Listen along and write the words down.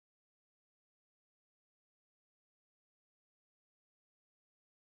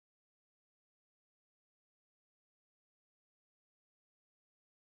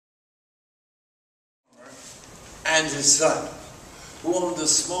and his son, who owned a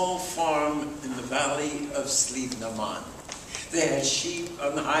small farm in the valley of Slivnaman. They had sheep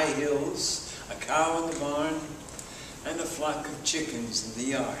on the high hills, a cow in the barn, and a flock of chickens in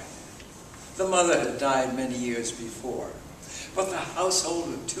the yard. The mother had died many years before, but the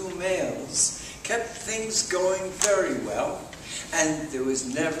household of 2 males kept things going very well, and there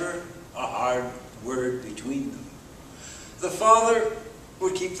was never a hard word between them. The father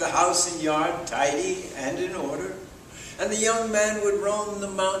would keep the house and yard tidy and in order, and the young man would roam the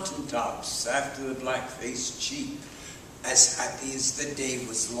mountaintops after the black-faced sheep, as happy as the day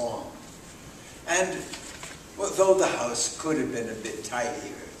was long. And though the house could have been a bit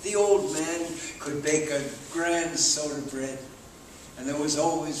tidier, the old man could bake a grand soda bread, and there was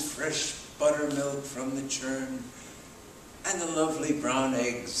always fresh buttermilk from the churn, and the lovely brown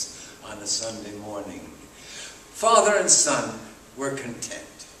eggs on a Sunday morning. Father and son were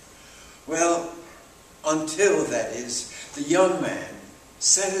content. Well, until, that is, the young man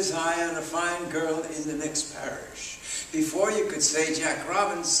set his eye on a fine girl in the next parish. Before you could say Jack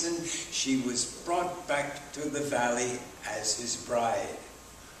Robinson, she was brought back to the valley as his bride.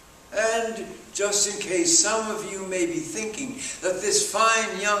 And just in case some of you may be thinking that this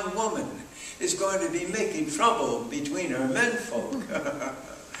fine young woman is going to be making trouble between her menfolk,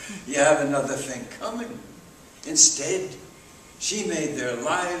 you have another thing coming. Instead, she made their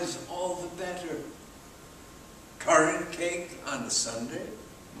lives all the better. Currant cake on a Sunday,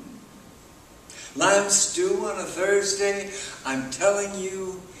 lamb stew on a Thursday. I'm telling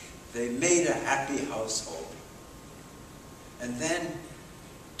you, they made a happy household. And then,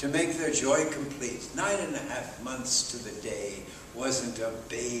 to make their joy complete, 9.5 months to the day, wasn't a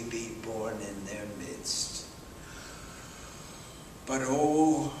baby born in their midst. But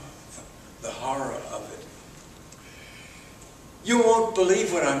oh, the horror of it. You won't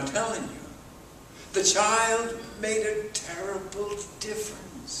believe what I'm telling you. The child made a terrible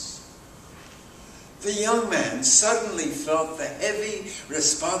difference. The young man suddenly felt the heavy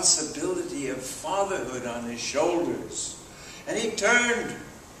responsibility of fatherhood on his shoulders, and he turned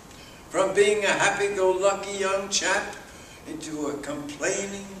from being a happy-go-lucky young chap into a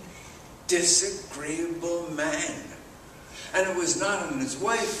complaining, disagreeable man. And it was not on his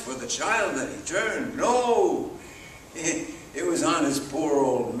wife or the child that he turned. No, it was on his poor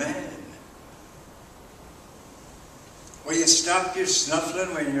old man. Will you stop your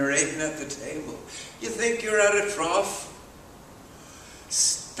snuffling when you're eating at the table? You think you're at a trough?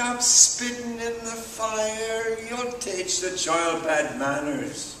 Stop spitting in the fire. You'll teach the child bad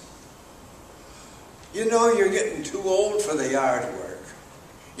manners. You know you're getting too old for the yard work.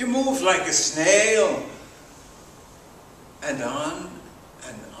 You move like a snail. And on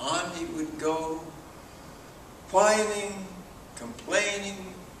he would go, whining,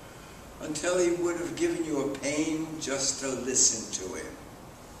 complaining, until he would have given you a pain just to listen to him.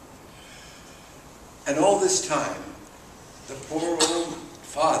 And all this time, the poor old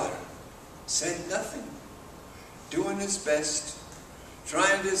father said nothing, doing his best,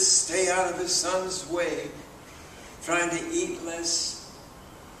 trying to stay out of his son's way, trying to eat less,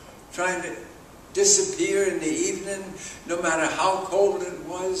 trying to disappear in the evening, no matter how cold it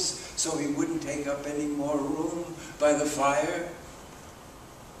was, so he wouldn't take up any more room by the fire.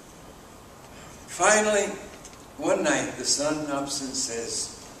 Finally, one night, the son ups and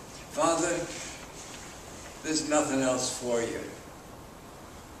says, "Father, there's nothing else for you.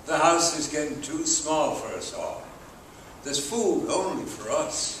 The house is getting too small for us all. There's food only for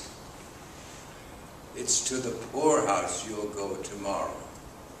us. It's to the poorhouse you'll go tomorrow."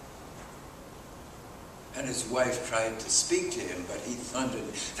 And his wife tried to speak to him, but he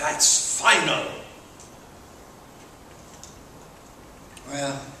thundered, "That's final!"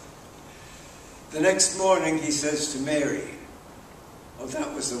 Well, the next morning he says to Mary, oh,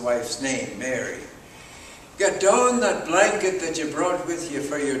 that was the wife's name, Mary, "Get down that blanket that you brought with you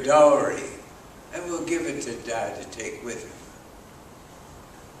for your dowry, and we'll give it to Dad to take with him."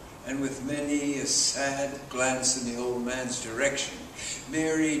 And with many a sad glance in the old man's direction,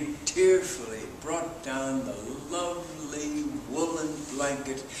 Mary tearfully brought down the lovely woolen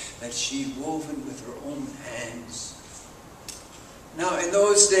blanket that she'd woven with her own hands. Now, in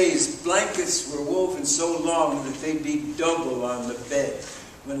those days, blankets were woven so long that they'd be double on the bed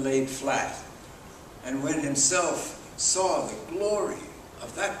when laid flat. And when himself saw the glory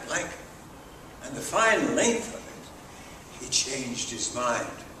of that blanket and the fine length of it, he changed his mind.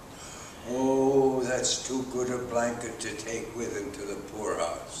 Oh, that's too good a blanket to take with him to the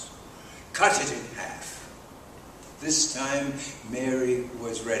poorhouse. Cut it in half. This time, Mary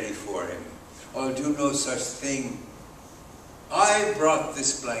was ready for him. "I'll do no such thing. I brought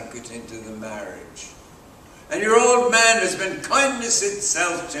this blanket into the marriage, And your old man has been kindness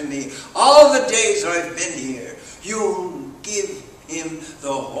itself to me all the days I've been here. You'll give him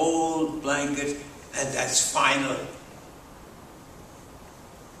the whole blanket, and that's final.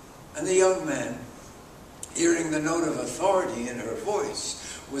 And the young man, hearing the note of authority in her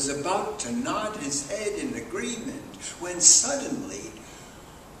voice, was about to nod his head in agreement when suddenly,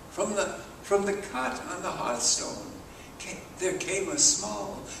 from the cot on the hearthstone, there came a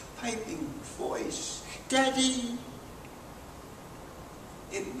small, piping voice. "Daddy!"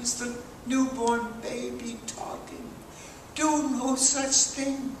 It was the newborn baby talking. "Do no such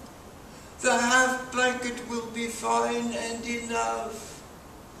thing. The half blanket will be fine and enough.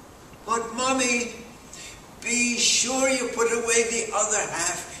 But, Mommy, be sure you put away the other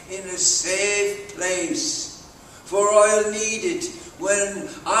half in a safe place, for I'll need it when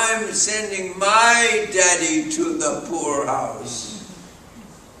I'm sending my daddy to the poorhouse."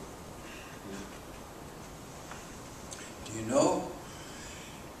 Do you know,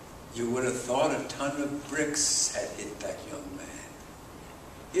 you would have thought a ton of bricks had hit that young man.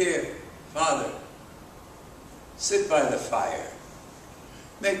 "Here, Father, sit by the fire.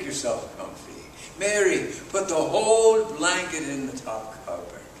 Make yourself comfy. Mary, put the whole blanket in the top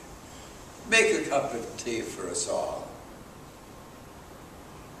cupboard. Make a cup of tea for us all."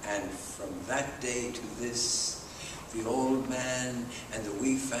 And from that day to this, the old man and the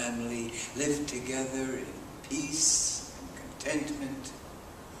wee family lived together in peace and contentment.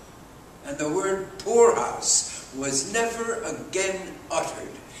 And the word poorhouse was never again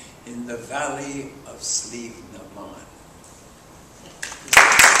uttered in the valley of Slievenamon.